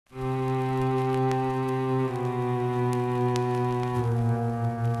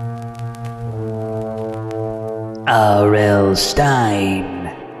R.L.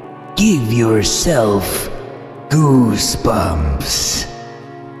 Stine. Give yourself goosebumps.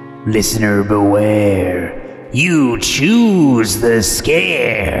 Listener beware, you choose the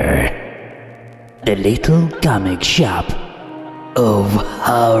scare. The Little Comic Shop of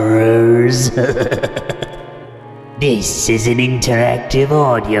Horrors. This is an interactive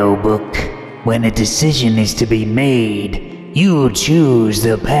audiobook. When a decision is to be made, you choose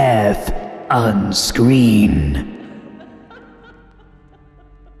the path on screen.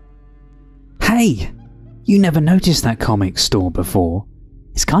 Hey! You never noticed that comic store before.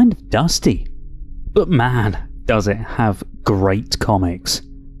 It's kind of dusty. But man, does it have great comics.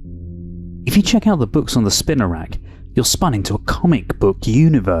 If you check out the books on the spinner rack, you're spun into a comic book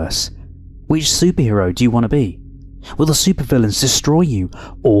universe. Which superhero do you want to be? Will the supervillains destroy you?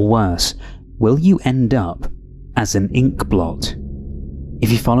 Or worse, will you end up as an ink blot?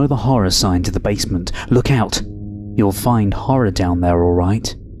 If you follow the horror sign to the basement, look out! You'll find horror down there,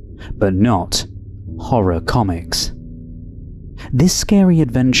 alright? But not horror comics. This scary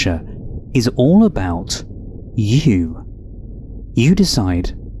adventure is all about you. You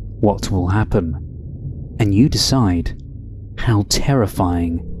decide what will happen, and you decide how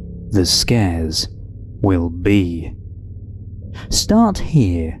terrifying the scares will be. Start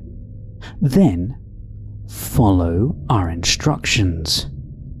here, then follow our instructions.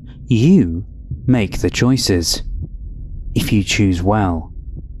 You make the choices. If you choose well,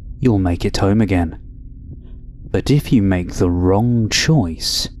 you'll make it home again. But if you make the wrong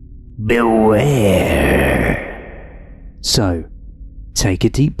choice, beware. So, take a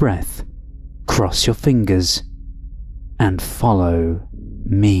deep breath, cross your fingers, and follow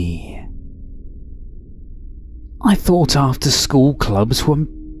me. I thought after-school clubs were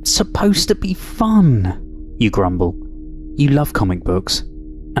supposed to be fun, you grumble. You love comic books,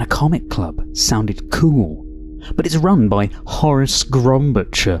 and a comic club sounded cool. But it's run by Horace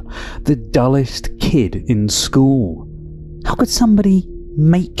Grombacher, the dullest kid in school. How could somebody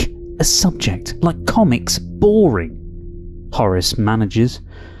make a subject like comics boring? Horace manages.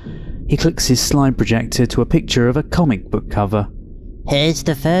 He clicks his slide projector to a picture of a comic book cover. Here's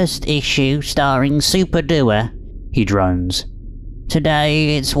the first issue starring Super Doer, he drones.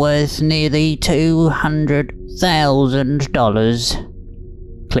 Today it's worth nearly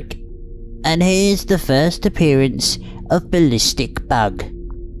 $200,000. Click. And here's the first appearance of Ballistic Bug.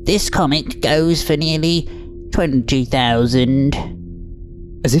 This comic goes for nearly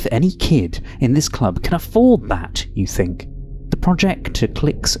 $20,000. As if any kid in this club can afford that, you think. The projector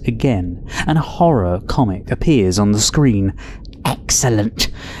clicks again, and a horror comic appears on the screen. Excellent!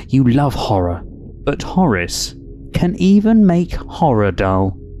 You love horror. But Horace can even make horror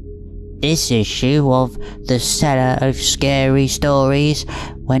dull. This issue of The Seller of Scary Stories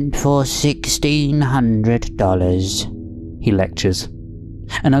went for $1,600. He lectures.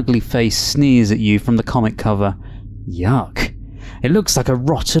 An ugly face sneers at you from the comic cover. Yuck. It looks like a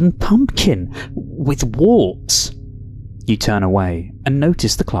rotten pumpkin with warts. You turn away and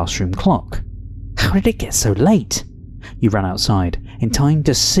notice the classroom clock. How did it get so late? You run outside in time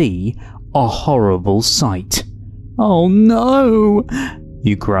to see a horrible sight. Oh no!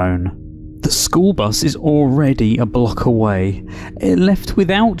 You groan. The school bus is already a block away. It left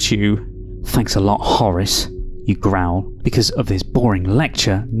without you. Thanks a lot, Horace, you growl. Because of this boring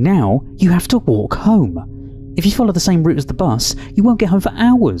lecture, now you have to walk home. If you follow the same route as the bus, you won't get home for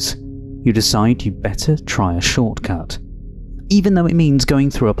hours. You decide you'd better try a shortcut, even though it means going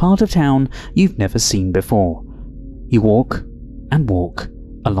through a part of town you've never seen before. You walk and walk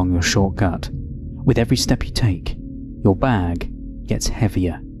along your shortcut. With every step you take, your bag gets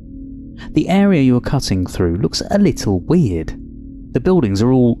heavier. The area you're cutting through looks a little weird. The buildings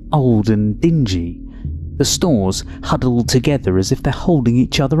are all old and dingy. The stores huddled together as if they're holding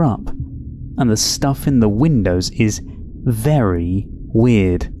each other up. And the stuff in the windows is very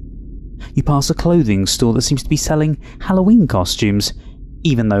weird. You pass a clothing store that seems to be selling Halloween costumes,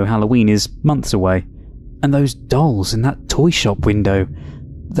 even though Halloween is months away. And those dolls in that toy shop window,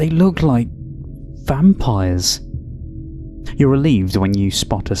 they look like vampires. You're relieved when you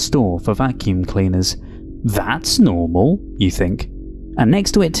spot a store for vacuum cleaners. That's normal, you think. And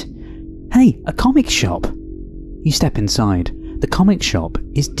next to it, hey, a comic shop. You step inside. The comic shop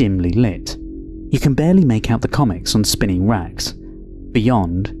is dimly lit. You can barely make out the comics on spinning racks.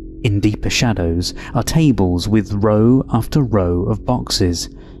 Beyond, in deeper shadows, are tables with row after row of boxes.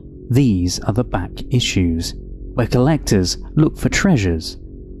 These are the back issues, where collectors look for treasures.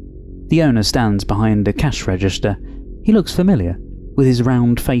 The owner stands behind a cash register. He looks familiar, with his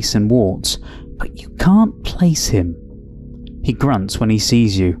round face and warts, but you can't place him. He grunts when he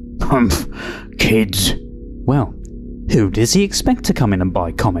sees you. Humph, kids. Well, Who does he expect to come in and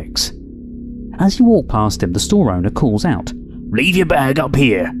buy comics? As you walk past him, the store owner calls out, Leave your bag up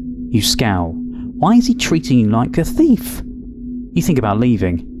here. You scowl. Why is he treating you like a thief? You think about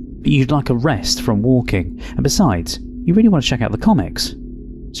leaving, but you'd like a rest from walking, and besides, you really want to check out the comics.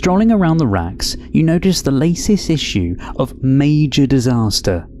 Strolling around the racks, you notice the latest issue of Major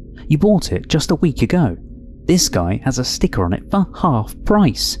Disaster. You bought it just a week ago. This guy has a sticker on it for half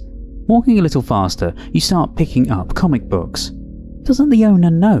price. Walking a little faster, you start picking up comic books. Doesn't the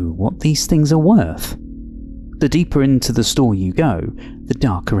owner know what these things are worth? The deeper into the store you go, the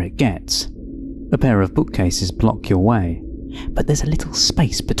darker it gets. A pair of bookcases block your way, but there's a little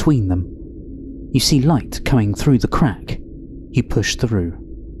space between them. You see light coming through the crack. You push through.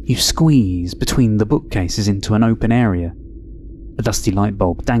 You squeeze between the bookcases into an open area. A dusty light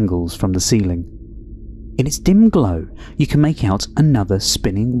bulb dangles from the ceiling. In its dim glow, you can make out another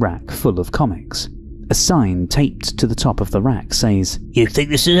spinning rack full of comics. A sign taped to the top of the rack says, You think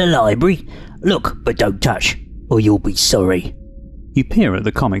this is a library? Look, but don't touch, or you'll be sorry. You peer at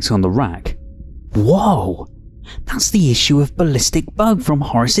the comics on the rack. Whoa! That's the issue of Ballistic Bug from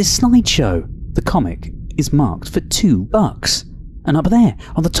Horace's slideshow. The comic is marked for $2. And up there,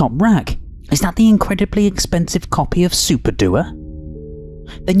 on the top rack, is that the incredibly expensive copy of Super Doer?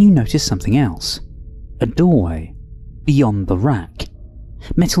 Then you notice something else. A doorway. Beyond the rack.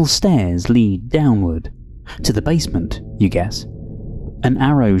 Metal stairs lead downward. To the basement, you guess. An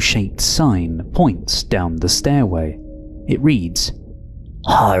arrow-shaped sign points down the stairway. It reads,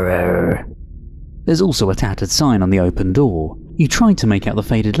 Horror. There's also a tattered sign on the open door. You try to make out the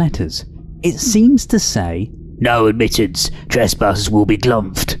faded letters. It seems to say, No admittance. Trespassers will be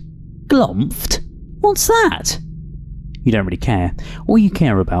glumphed. Glumphed? What's that? You don't really care. All you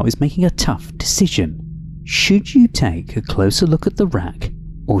care about is making a tough decision. Should you take a closer look at the rack,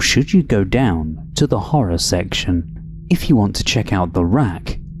 or should you go down to the horror section? If you want to check out the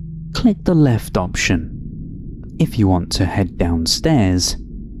rack, click the left option. If you want to head downstairs,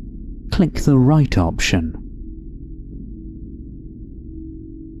 click the right option.